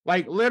thing.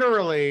 Like,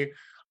 literally,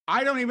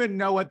 I don't even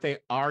know what they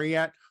are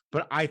yet,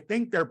 but I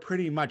think they're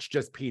pretty much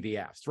just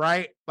PDFs,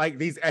 right? Like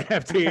these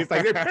NFTs,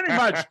 like they're pretty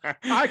much,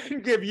 I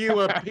can give you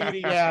a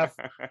PDF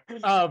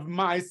of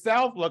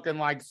myself looking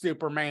like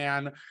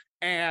Superman,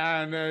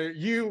 and I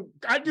do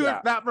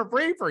that for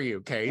free for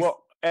you, Case.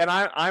 Well, and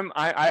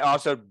I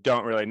also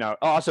don't really know.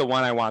 Also,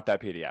 I want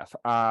that PDF.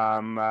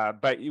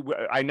 But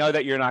I know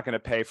that you're not going to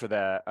pay for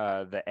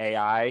the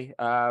AI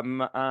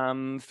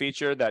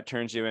feature that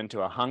turns you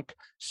into a hunk.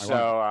 So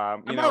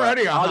I'm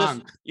already a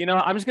hunk.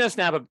 I'm just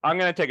going to I'm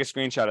going to take a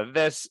screenshot of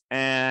this,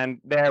 and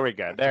there we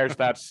go. That'll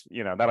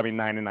be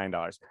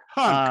 $99.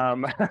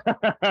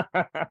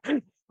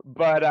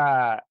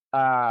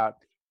 But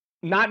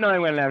not knowing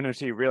what an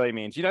NFT really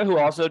means. You know who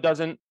also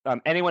doesn't?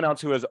 Anyone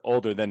else who is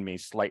older than me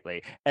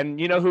slightly. And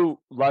you know who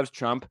loves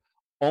Trump?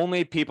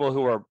 Only people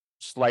who are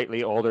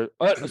slightly older,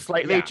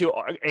 too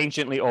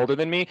anciently older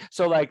than me.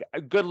 So like,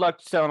 good luck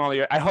selling all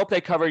your. I hope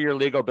they cover your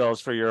legal bills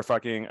for your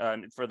fucking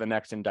for the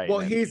next indictment.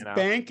 Well, he's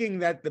banking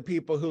that the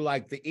people who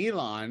like the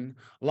Elon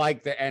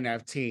like the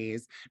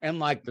NFTs and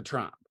like the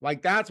Trump.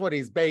 Like that's what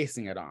he's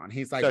basing it on.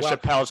 He's like,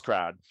 Chappelle's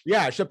crowd.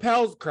 Yeah,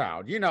 Chappelle's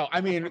crowd.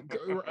 I mean,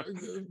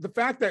 the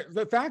fact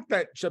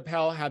that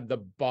Chappelle had the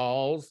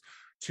balls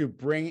to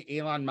bring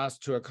Elon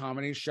Musk to a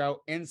comedy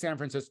show in San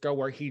Francisco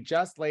where he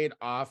just laid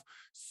off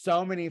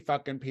so many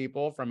fucking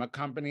people from a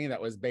company that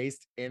was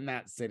based in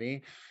that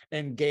city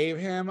and gave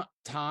him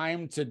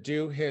time to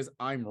do his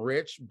I'm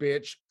rich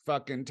bitch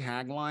fucking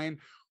tagline.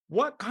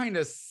 What kind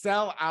of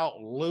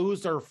sellout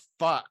loser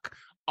fuck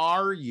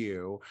are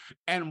you?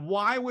 And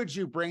why would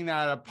you bring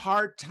that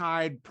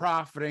apartheid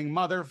profiting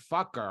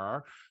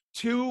motherfucker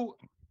to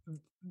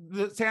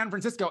the San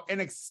Francisco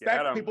and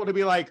expect people to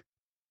be like,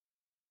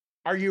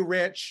 are you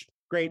rich?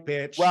 Great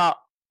bitch. Well,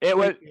 it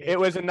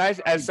was a nice,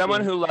 as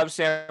someone who loves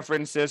San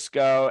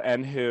Francisco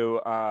and who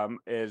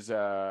is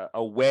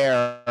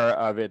aware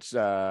of its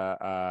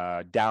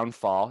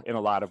downfall in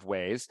a lot of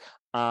ways.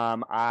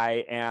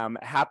 I am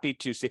happy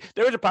to see.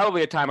 There was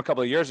probably a time a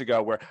couple of years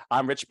ago where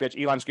 "I'm rich,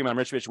 bitch," Elon screaming "I'm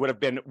rich, bitch" would have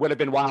been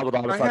wild with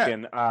all the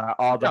fucking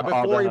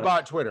before he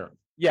bought Twitter.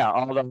 Yeah,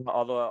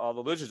 all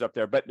the losers up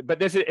there. But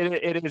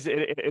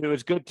it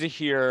was good to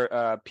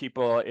hear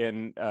people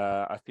in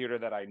a theater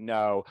that I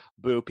know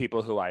boo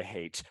people who I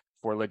hate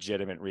for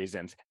legitimate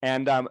reasons.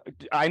 And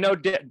I know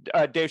Dave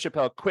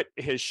Chappelle quit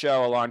his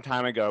show a long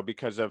time ago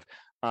because of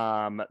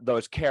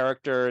those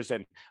characters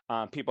and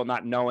people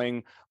not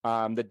knowing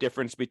the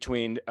difference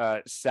between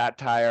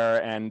satire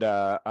and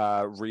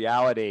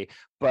reality.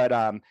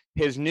 But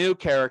his new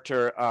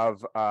character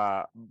of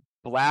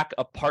Black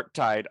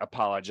apartheid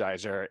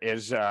apologizer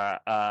is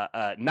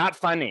not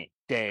funny,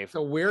 Dave. It's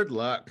a weird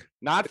look.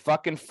 Not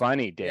fucking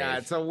funny, Dave. Yeah,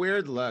 it's a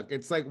weird look.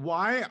 It's like,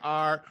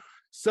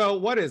 so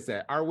what is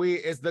it?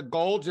 Is the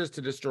goal just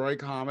to destroy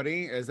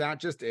comedy? Is that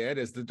just it?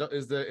 Is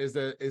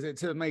it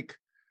to make?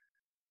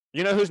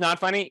 You know who's not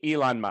funny?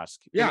 Elon Musk.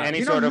 Yeah, in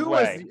any sort of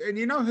way. And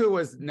you know who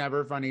was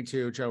never funny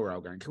too? Joe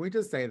Rogan. Can we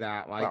just say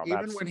that? Like,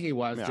 even when he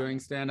was doing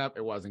stand-up,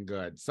 it wasn't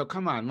good. So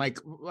come on, I'm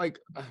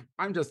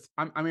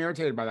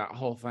irritated by that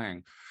whole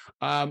thing.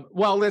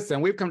 Well, listen,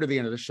 we've come to the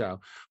end of the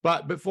show,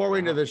 but before we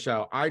end the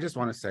show, I just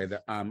want to say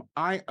that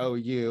I owe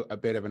you a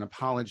bit of an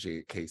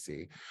apology,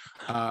 Casey,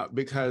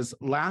 because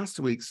last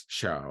week's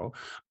show,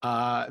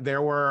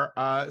 there were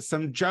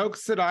some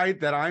jokes that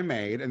I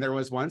made, and there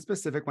was one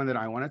specific one that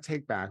I want to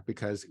take back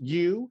because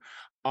you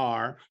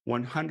are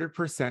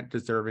 100%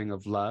 deserving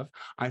of love.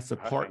 I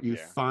support you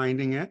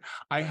finding it.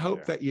 I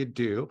hope that you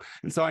do.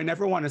 And so I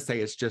never want to say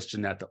it's just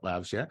Jeanette that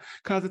loves you,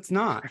 because it's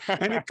not.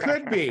 And it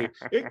could be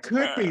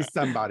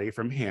somebody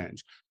from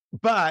Hinge.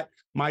 But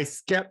my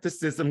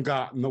skepticism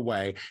got in the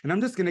way, and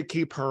I'm just going to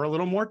keep her a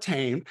little more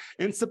tamed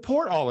and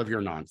support all of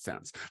your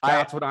nonsense.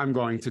 That's what I'm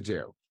going to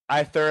do.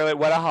 What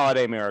a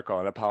holiday miracle.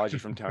 An apology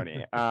from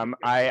Tony.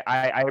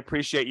 I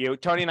appreciate you.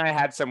 Tony and I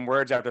had some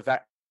words after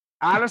that.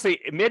 Honestly,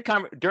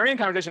 during the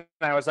conversation,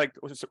 I was like,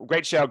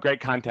 "Great show,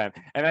 great content,"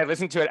 and I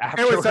listened to it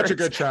afterwards. It was such a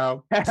good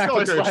show.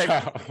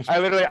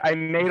 I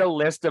made a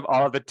list of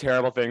all of the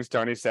terrible things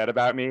Tony said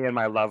about me and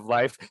my love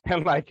life,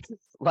 and I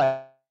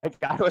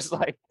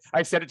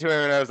said it to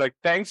him, and I was like,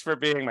 "Thanks for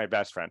being my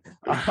best friend."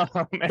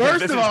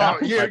 First of all,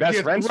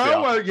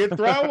 you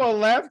throw a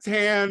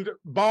left-hand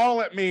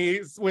ball at me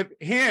with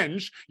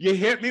Hinge. You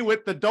hit me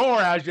with the door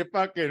as you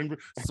fucking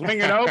swing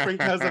it open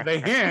because of the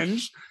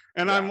hinge.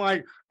 And I'm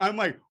like,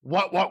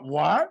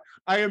 what?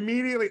 I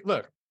immediately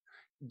look.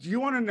 Do you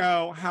want to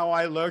know how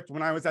I looked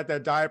when I was at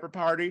that diaper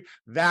party?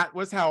 That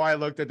was how I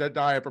looked at that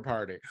diaper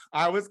party.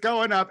 I was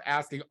going up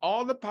asking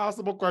all the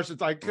possible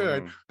questions I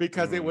could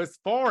because it was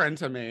foreign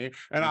to me.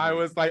 And I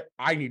was like,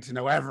 I need to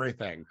know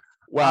everything.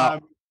 Well,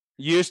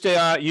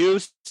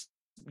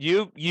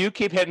 you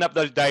keep hitting up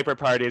those diaper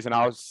parties, and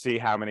I'll see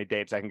how many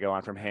dates I can go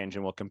on from Hinge,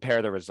 and we'll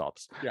compare the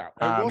results. Yeah,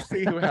 and we'll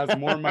see who has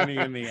more money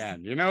in the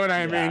end. You know what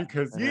I mean?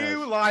 Because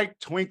you like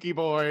Twinkie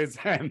boys,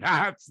 and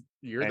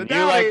you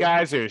like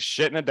guys who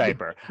shit in a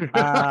diaper. No,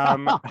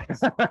 not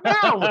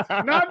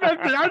that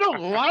I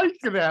don't like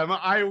them.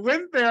 I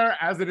went there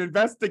as an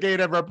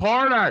investigative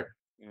reporter.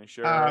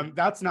 Sure.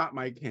 That's not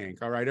my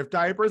kink. All right. If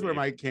diapers were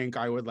my kink,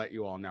 I would let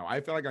you all know. I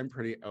feel like I'm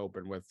pretty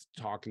open with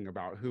talking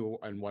about who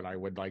and what I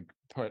would like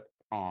put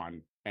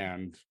on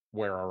and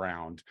wear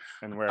around.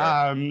 And where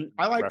I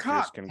like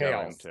cocktails. Can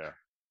go into.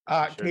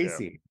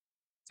 Casey,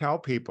 tell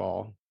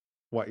people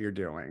what you're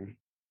doing.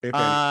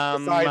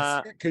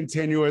 Besides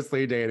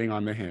continuously dating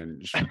on the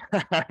Hinge.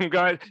 I'm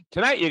going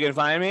tonight. You can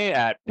find me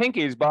at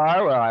Pinky's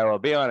Bar, where I will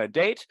be on a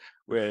date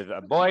with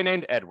a boy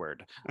named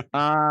Edward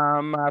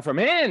from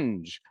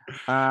Hinge.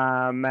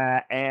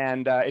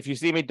 And if you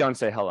see me, don't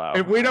say hello.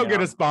 If we don't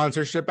get a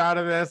sponsorship out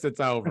of this, it's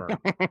over.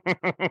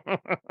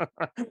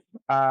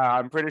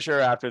 I'm pretty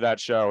sure after that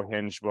show,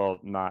 Hinge will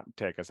not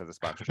take us as a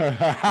sponsorship.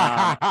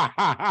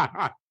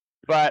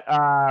 But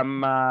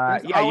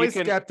always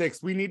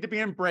skeptics. We need to be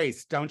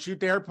embraced. Don't you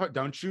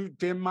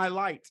dim my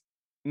light.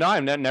 No,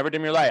 I'm never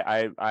dim your light.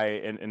 I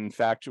in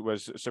fact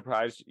was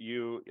surprised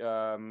you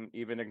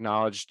even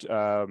acknowledged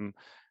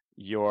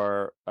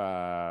your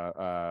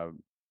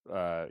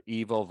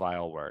evil,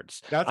 vile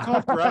words. That's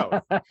called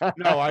growth.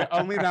 No,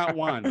 only that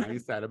one I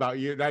said about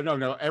you.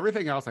 No,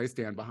 everything else I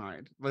stand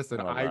behiand.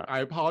 Listen, I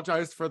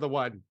apologize for the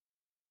one.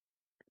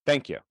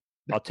 Thank you.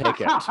 I'll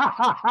take it.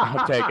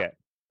 I'll take it.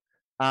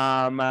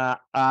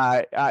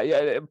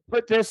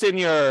 Put this in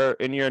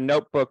your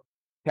notebook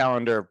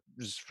calendar,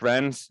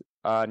 friends,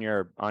 on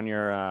your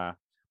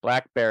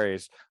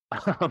Blackberries.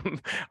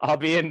 I'll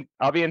be in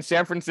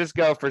San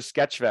Francisco for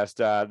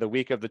Sketchfest the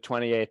week of the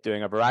 28th,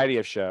 doing a variety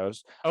of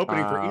shows.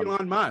 Opening for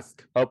Elon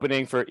Musk.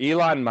 Opening for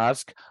Elon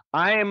Musk.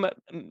 I'm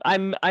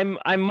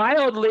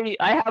mildly.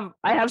 I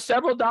have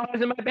several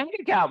dollars in my bank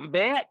account,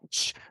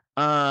 bitch.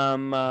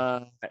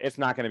 It's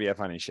not going to be a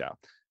funny show.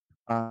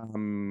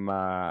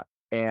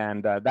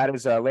 And that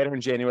is later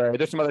in January.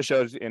 There's some other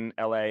shows in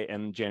LA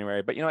in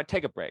January, but you know what?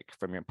 Take a break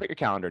from your, put your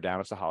calendar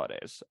down. It's the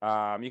holidays.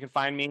 You can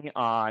find me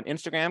on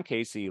Instagram,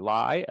 KC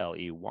Ley,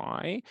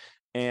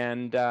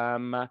 and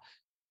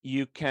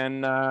you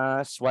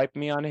can swipe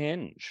me on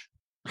Hinge.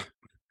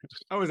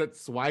 Oh, is it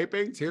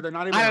swiping too? They're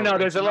not even. I don't know.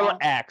 There's a little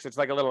X. It's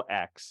like a little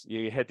X.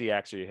 You hit the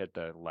X or you hit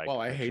the like. Well,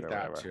 I hate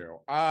that too.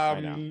 I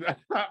know.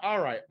 All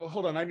right. Well,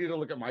 hold on. I need to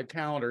look at my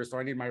calendar, so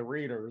I need my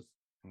readers.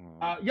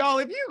 Y'all,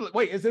 if you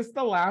wait, is this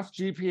the last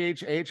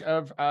GPHH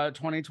of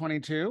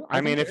 2022? I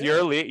mean, if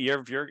you're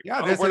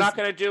yeah, we're not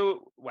gonna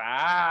do.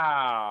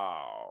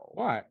 Wow.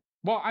 What?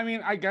 Well, I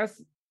mean, I guess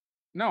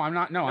no, I'm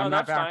not. No, I'm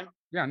not back. Fine.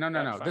 Yeah, no.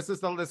 Fine. This is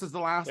the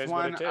last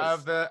one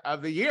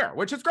of the year,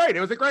 which is great.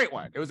 It was a great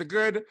one. It was a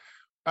good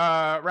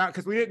round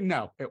because we didn't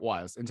know it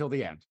was until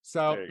the end.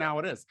 So now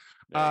it is.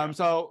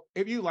 So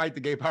if you like the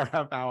Gay Power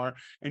Half Hour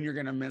and you're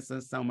gonna miss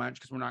us so much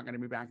because we're not gonna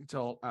be back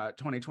until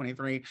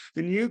 2023,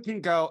 then you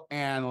can go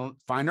and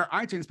find our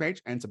iTunes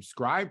page and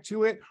subscribe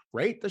to it,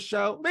 rate the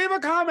show, leave a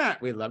comment.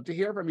 We'd love to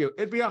hear from you.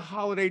 It'd be a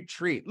holiday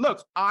treat.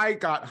 Look, I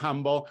got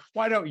humble.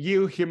 Why don't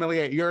you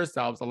humiliate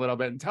yourselves a little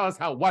bit and tell us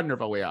how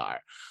wonderful we are?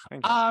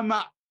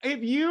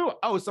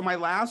 So my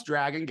last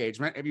drag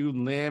engagement, if you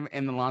live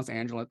in the Los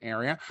Angeles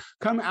area,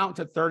 come out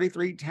to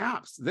 33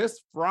 Taps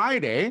this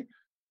Friday.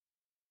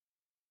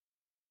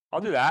 I'll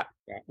do that.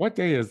 What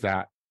day is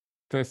that?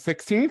 The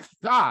 16th?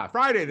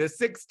 Friday the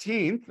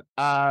 16th.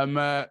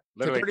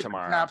 Literally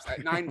tomorrow. Taps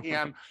at 9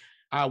 p.m.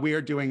 We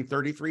are doing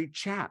 33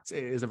 Chats.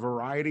 It is a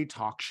variety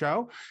talk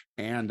show,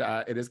 and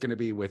it is going to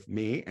be with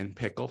me and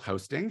Pickle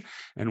hosting.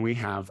 And we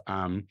have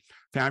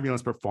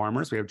fabulous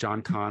performers. We have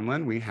John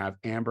Conlon, we have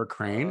Amber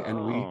Crane,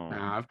 and we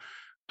have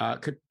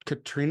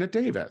Katrina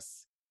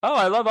Davis. Oh,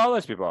 I love all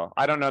those people.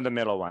 I don't know the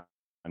middle one,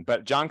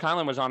 but John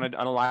Conlon was on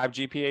a live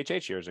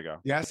GPHH years ago.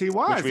 Yes, he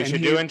was. Which we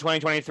should do in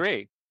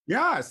 2023.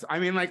 Yes. I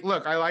mean, like,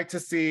 look, I like to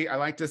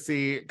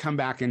see come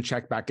back and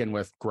check back in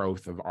with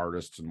growth of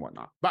artists and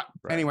whatnot. But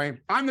anyway,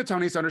 I'm the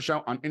Tony Soto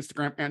Show on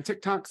Instagram and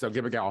TikTok. So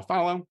give a gal a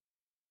follow.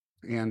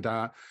 And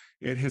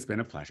it has been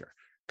a pleasure.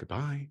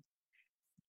 Goodbye.